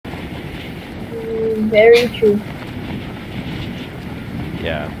Very true.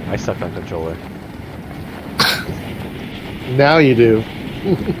 Yeah, I suck on controller. Now you do.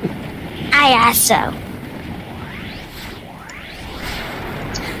 I also.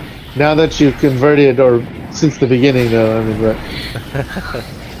 Now that you've converted, or since the beginning, though, I mean, right?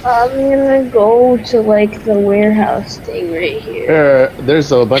 I'm gonna go to like the warehouse thing right here.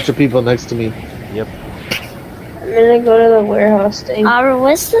 There's a bunch of people next to me. Yep. I'm gonna go to the warehouse thing.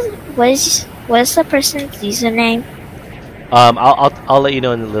 What's the person's username? I'll let you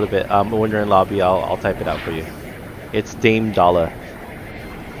know in a little bit. When you're in lobby, I'll type it out for you. It's Dame Dollar.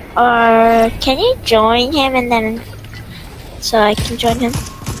 Can you join him and then so I can join him?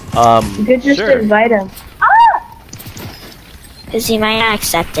 You could just sure. invite him. Because he might not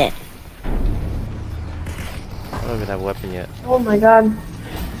accept it. I don't even have a weapon yet. Oh my god.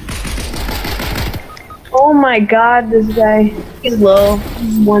 Oh my god, this guy. He's low.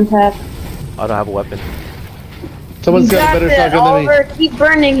 One tap. I don't have a weapon. Someone's got a better shotgun than me. Oliver, keep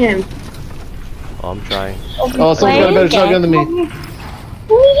burning him. Oh, I'm trying. Oh, someone's got a better shotgun than me.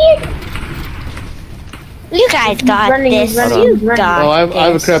 You guys got running, this. he's running, You he's running. got Oh, I have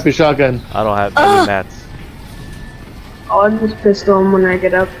a this. crappy shotgun. I don't have any mats. I'll just pistol him when I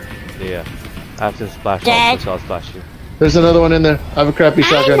get up. Yeah. I have to splash Dad. off, so I'll splash you. There's another one in there. I have a crappy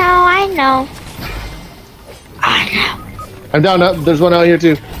shotgun. I know. I'm down. There's one out here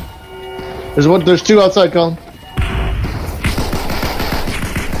too. There's two outside, Colin.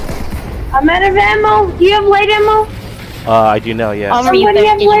 I'm out of ammo. Do you have light ammo? I do now, yeah. I'll Somebody rebuild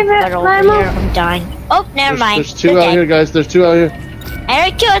have it, light but over ammo? here I'm dying. Oh, never mind. There's two They're out dead. here, guys. There's two out here. I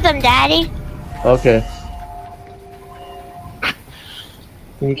already killed them, Daddy. Okay.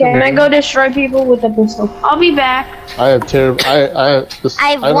 Can you Okay, come I'm gonna here? go destroy people with a pistol. I'll be back. I have terrible. I have this.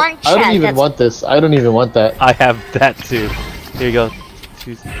 I have don't- one I don't shot, even that's- want this. I don't even want that. I have that too. Here you go.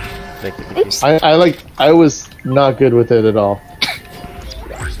 Thank you. Oops. I was not good with it at all.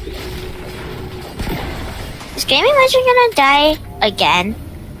 Is Gaming Legend gonna die again?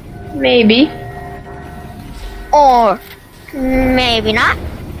 Maybe. Or maybe not?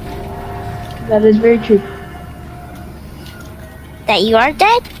 That is very true. That you are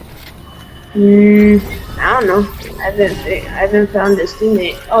dead? I don't know. I haven't found his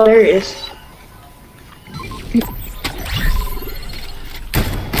teammate. Oh, there he is.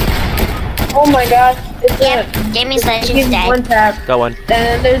 Oh my god. It's Yep, Gaming Legend's dead. one tap. Got one. And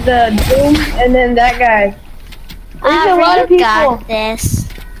then there's the Doom, and then that guy. There's a lot of You people. got this.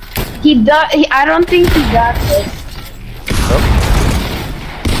 I don't think he got this.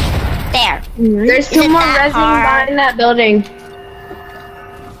 There. There's two Isn't more that resin hard? behind that building.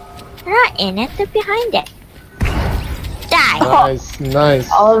 They're not in it, they're behind it. Die. Nice.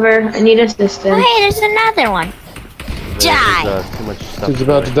 Oliver, I need assistance. Oh, hey, there's another one. Die. There's, too much stuff. She's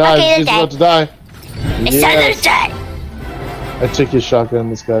about to die. Okay, She's they're about to die. They said they're dead. I took his shotgun.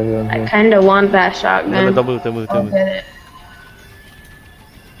 This guy here. I kind of want that shotgun. Don't move, don't move, I'll don't move. get it.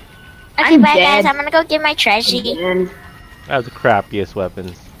 Okay, I'm bye dead. guys, I'm gonna go get my treasure. And I have the crappiest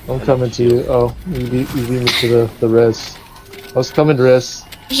weapons. I'm coming to you. Oh, you beat me to the res. I was coming to res.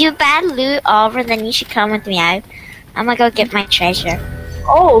 If you bad loot Oliver, then you should come with me. I'm gonna go get my treasure.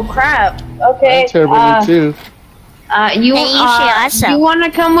 oh crap. Okay. I'm terrible loot too. You Then you should also. you want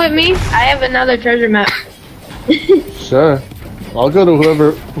to come with me? I have another treasure map. Sure. I'll go to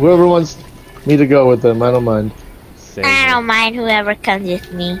whoever wants me to go with them. I don't mind. Same. I don't mind whoever comes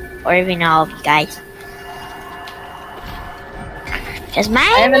with me, or even all of you guys. Cause mine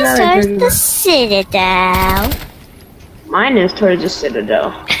have is another towards dream. the Citadel. Mine is towards the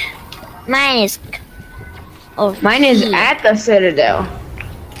Citadel. Mine is. Oh, Mine is at the Citadel.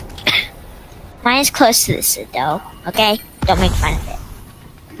 Mine is close to the Citadel. Okay, don't make fun of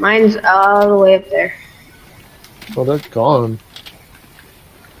it. Mine's all the way up there. Oh, they're gone.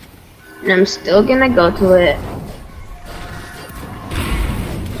 And I'm still gonna go to it.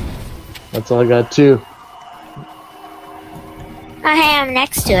 That's all I got too. Oh, hey, I'm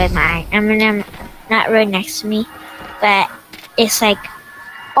next to it, mine. I mean, I'm not right next to me, but it's like,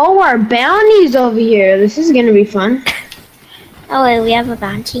 Oh, our bounties over here. This is gonna be fun. oh wait, we have a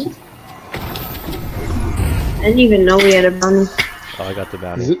bounty. I didn't even know we had a bounty. Oh, I got the Is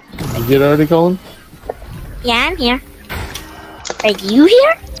bounty. it? Did you get already, Colin? Yeah, I'm here. Are you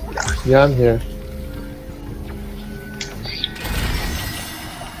here? Yeah, I'm here.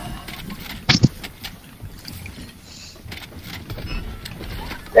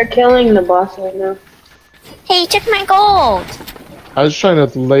 They're killing the boss right now. Hey, you took my gold. I was trying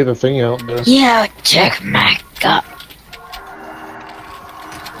to lay the thing out there. You took my gold.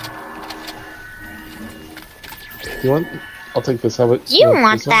 You want? I'll take this. How about You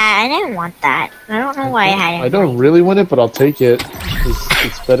want that? I didn't want that. I don't know why I had it. I don't really want it, but I'll take it.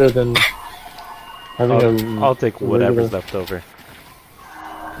 It's better than having I'll take whatever's left over.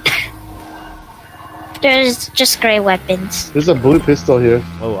 There's just gray weapons. There's a blue pistol here.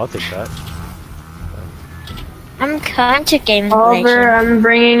 Oh, I'll take that. I'm coming to game Oliver, I'm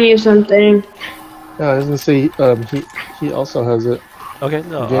bringing you something. Yeah, I was gonna say he also has it. Okay,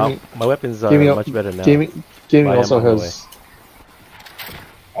 no, my weapons are much better now. Gaming also has.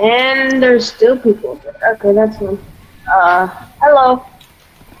 And there's still people there. Okay, that's one. Hello.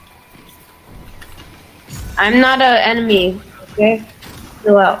 I'm not an enemy, okay?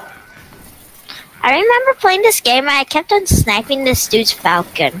 Chill out. I remember playing this game and I kept on sniping this dude's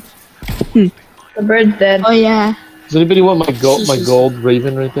falcon. The bird's dead. Oh yeah. Does anybody want my gold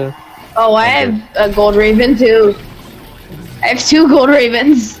raven right there? Oh, I have a gold raven too. I have 2 gold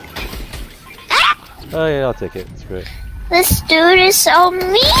ravens. Oh yeah, I'll take it. It's great. This dude is so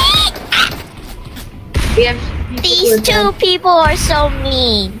mean. We have These 2 people are so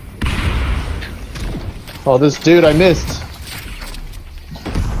mean. Oh, this dude I missed.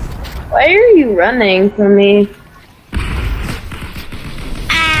 Why are you running from me?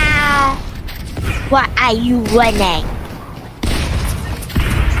 Ow! Why are you running?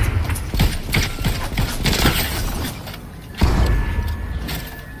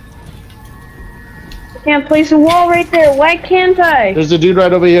 I can't place a wall right there. Why can't I? There's a dude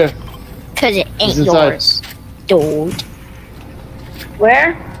right over here. Cause it ain't He's inside. yours, dude.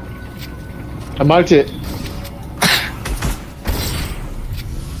 Where? I marked it.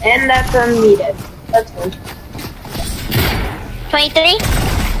 And that's unneeded. That's good. 23?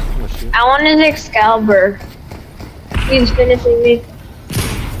 I want his Excalibur. He's finishing me.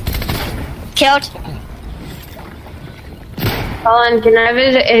 Killed. Colin, can I have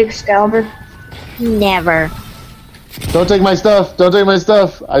his Excalibur? Never. Don't take my stuff. Don't take my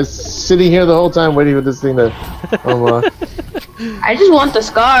stuff. I was sitting here the whole time waiting for this thing to. I just want the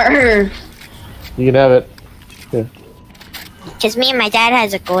scar. You can have it. Here. Cause me and my dad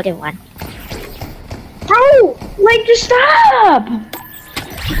has a golden one. Bro, like, just stop.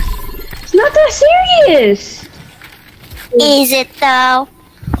 It's not that serious. Is it though?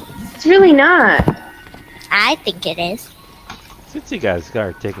 It's really not. I think it is. Since you guys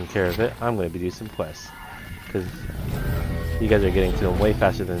are taking care of it, I'm going to be doing some quests. Because you guys are getting to them way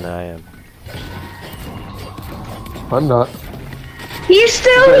faster than I am. I'm not. He's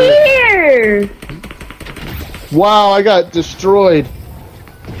still here. Wow, I got destroyed.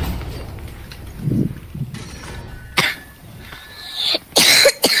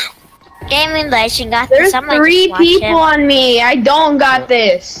 Gaming Legend got There's this. I'm gonna 3 just watch people it. on me. I don't got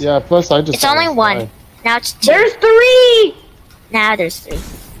this. Yeah, plus I just. It's only 1. Now it's 2. There's 3. Now there's 3.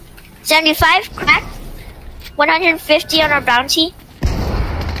 75 cracked. 150 on our bounty.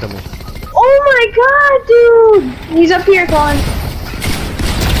 Come here. Oh my god, dude. He's up here, Colin.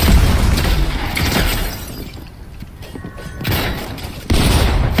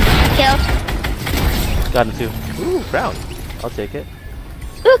 Killed. Got him too. Ooh, crown. I'll take it.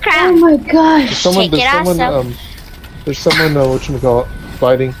 Ooh, Oh crown. my gosh. Take it awesome. There's someone, whatchamacallit,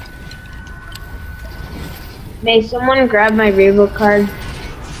 fighting. May someone grab my Rainbow card?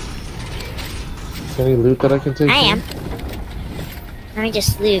 Any loot that I can take? I am. Let me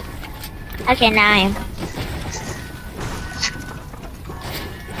just loot. Okay, now I am.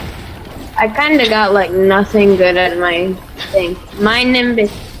 I kinda got like nothing good at my thing. My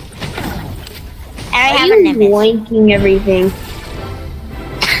Nimbus. I Why have are a you Nimbus. blanking everything?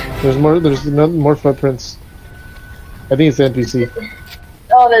 There's more footprints. I think it's the NPC.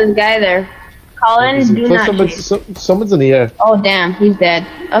 Oh, there's a guy there. Colin, do Plus not chase. someone's in the air. Oh damn, he's dead.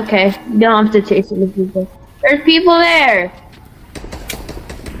 Okay, you don't have to chase him if he's dead. There's people there!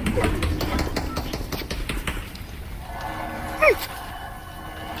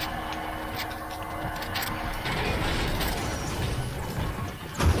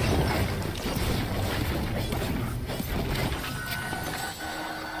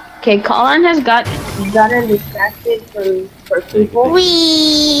 Okay, Colin has gotten distracted for people.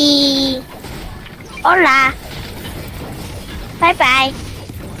 Wee. Hola. Bye bye.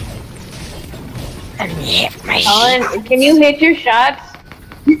 Colin, can you hit your shots?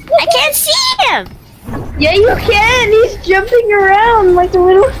 I can't see him. Yeah, you can! He's jumping around like a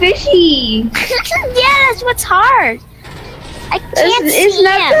little fishy! Yeah, that's what's hard. I can't It's see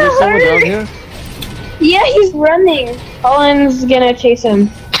not him. There's someone down hard! here. Yeah, he's running! Colin's gonna chase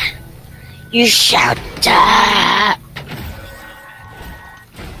him. You shut up.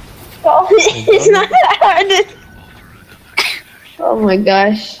 Colin, it's not that hard! Oh my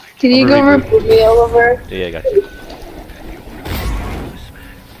gosh. Can you go I'll report me, Oliver? Yeah, I got you.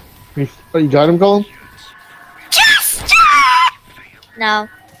 You got him, Colin? No.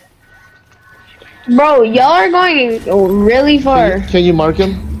 Bro, y'all are going really far. Can you mark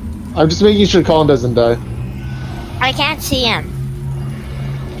him? I'm just making sure Colin doesn't die. I can't see him.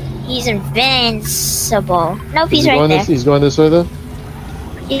 He's invincible. Nope, he's right there. He's going this way, though?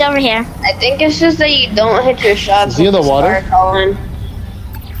 He's over here. I think it's just that you don't hit your shots. Is he in the water? Colin.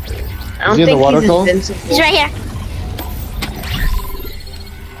 I don't Is he in the think water, he's Colin? invincible. He's right here.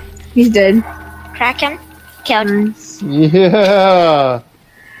 He's dead. Crack him. Killed. Yeah!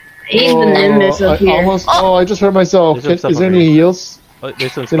 He's the Nimbus up here. I just hurt myself. There's some Is there stuff any over heals? Oh,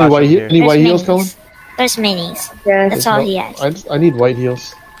 there's some Any splash white, up here. any white There's heals, Colin? minis. There's minis. Yeah. That's all he has. I need white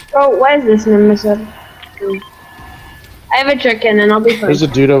heals. Bro, why is this Nimbus up? I have a trick in and I'll be fine. There's a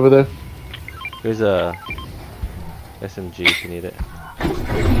dude over there. There's a SMG if you need it.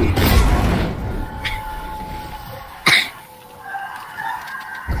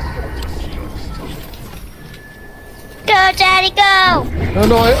 Go, Daddy, go!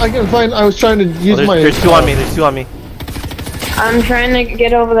 No, I can find. I was trying to use my. There's two on me. There's two on me. I'm trying to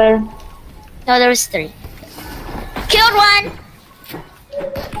get over there. No, there was 3. Killed one!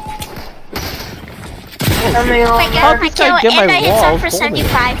 Coming Oh my over. god, I did I killed get and my I hit wall some for holding?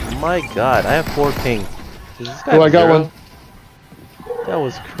 75. My god, I have 4 ping. Is this guy Oh, I got zero? one. That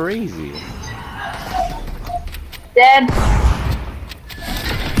was crazy. Dead.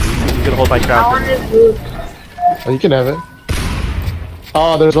 You can hold my I crown. want his loot. Oh, you can have it.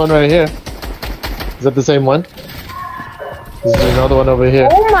 Oh, there's one right here. Is that the same one? There's another one over here.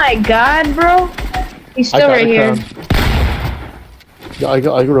 Oh my god, bro. He's still right here. Yeah, I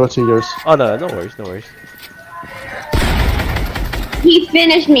can rotate yours. Oh no, no worries, no worries. He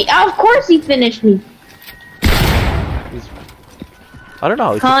finished me. Of course he finished me. I don't know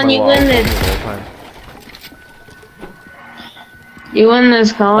how he Colin, took my you wall win the this. whole time. You win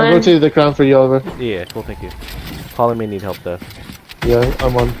this, I Colin. rotated the crown for you, Oliver. Yeah, cool, thank you. Colin may need help though. Yeah,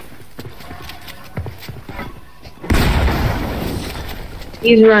 I'm on.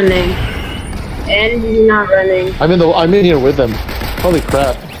 He's running. And he's not running. I'm in here with them. Holy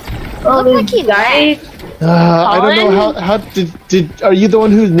crap. Oh, Looked like this he guy. I don't know how did are you the one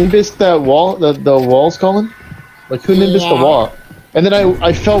who nimbused that wall the walls, Colin? Like who nimbused the Yeah. wall? And then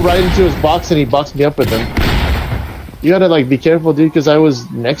I fell right into his box and he boxed me up with him. You gotta like be careful, dude, because I was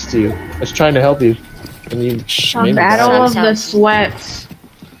next to you. I was trying to help you, and you Shut made me up. die. Battle of the Sweats.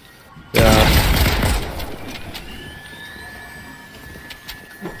 Yeah.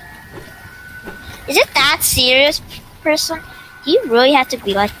 Is it that serious, person? Do you really have to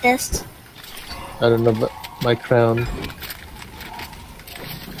be like this? I don't know, but my crown.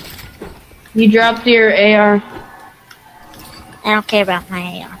 You dropped your AR. I don't care about my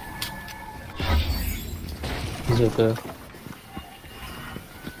AR. He's right there.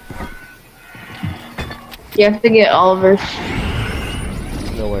 You have to get Oliver's.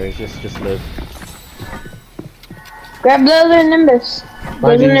 No worries, just live. Grab the other Nimbus.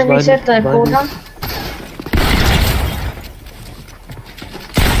 Doesn't it Mine reset the is. cooldown?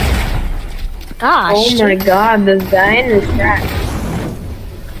 Gosh. Oh my god, this guy in his track.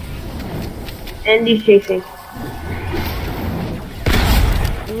 And he's chasing.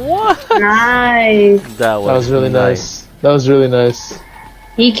 What? Nice. That That was really nice. That was really nice.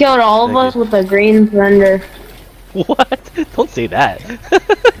 He killed all of Thank us with a green thunder. What? Don't say that.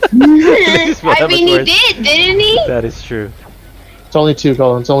 I mean, he did, didn't he? That is true. It's only 2,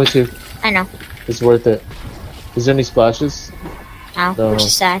 Colin. It's only 2. I know. It's worth it. Is there any splashes? No, No. which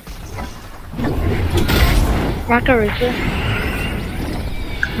is sad. Margarita.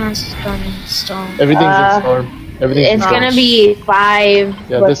 Everything's in storm. Everything's in It's storm. gonna be 5.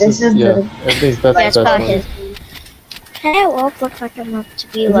 Yeah, but this is yeah. Everything's that's That's the probably best his. Hey, it won't look like I'm up to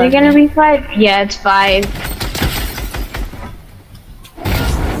be Is it gonna be 5? Yeah, it's 5. one.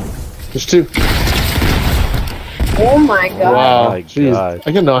 There's 2. Oh my god. Wow. my Jeez. God.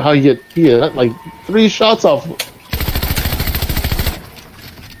 I don't know how you get like 3 shots off.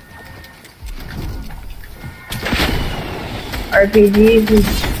 RPGs,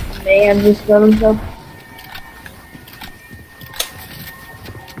 he may have just killed himself.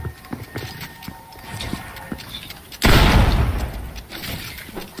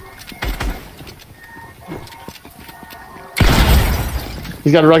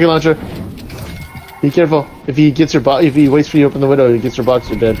 He's got a rocket launcher. Be careful. If he gets your box, if he waits for you to open the window, he gets your box,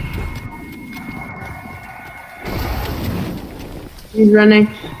 you're dead. He's running.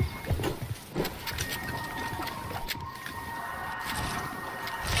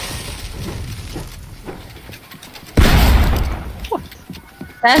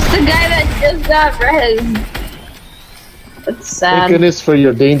 That's the guy that just got res. That's Thank sad. goodness for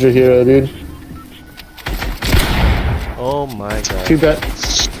your danger hero, dude. Oh my god. Too bad.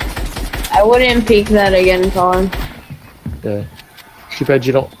 I wouldn't peek that again, Colin. Yeah. Too bad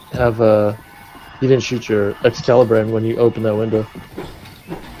you don't have you didn't shoot your Excalibur in when you opened that window.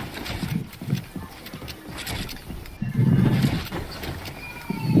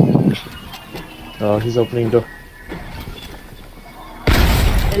 Oh, he's opening door.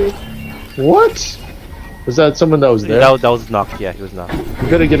 What? Was that someone that was there? That was knocked. Yeah, he was knocked. You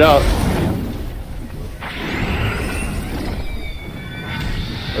gotta get out.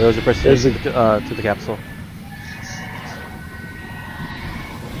 Oh, there was a person There's to the capsule.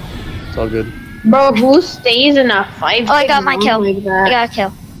 It's all good. Bro, who stays in a fight? Oh, I got my kill. Like that? I got a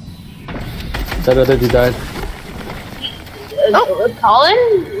kill. That other dude died.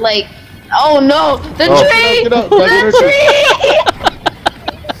 Colin? Like, oh no, the Oh, tree! get out, The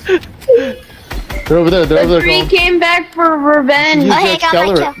tree! They're over there. They're over The there. tree Colin. came back for revenge. Use Oh, your hey, I got my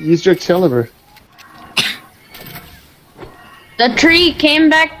Excalibur. kill. Use your Excalibur. The tree came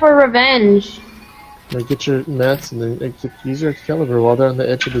back for revenge. Like, get your mats and then use your Excalibur while they're on the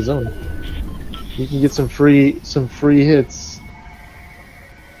edge of the zone. You can get some free hits.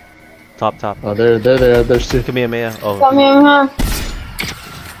 Top. Oh, they're there. They're still. Kamehameha. Oh, Come here, huh?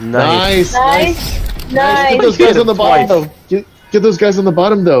 nice. Nice. Get those guys on the bottom though. Get those guys on the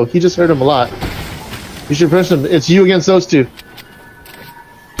bottom though. He just hurt him a lot. You should press him. It's you against those two.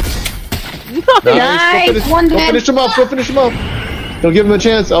 Nice. Go finish him off. Go finish him off. Don't give him a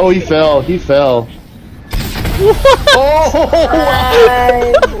chance. Oh, he fell. He fell.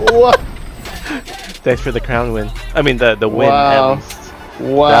 Oh! What? Thanks for the crown win. I mean the win Wow. at least.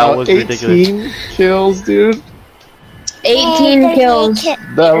 Wow. That was 18 ridiculous. kills, dude. 18 kills. That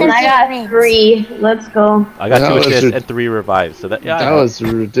was, And I got 3. Let's go. I got That 2 was assists rid- and 3 revives. So that that was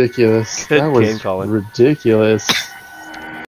ridiculous. Good That game, was Colin. ridiculous.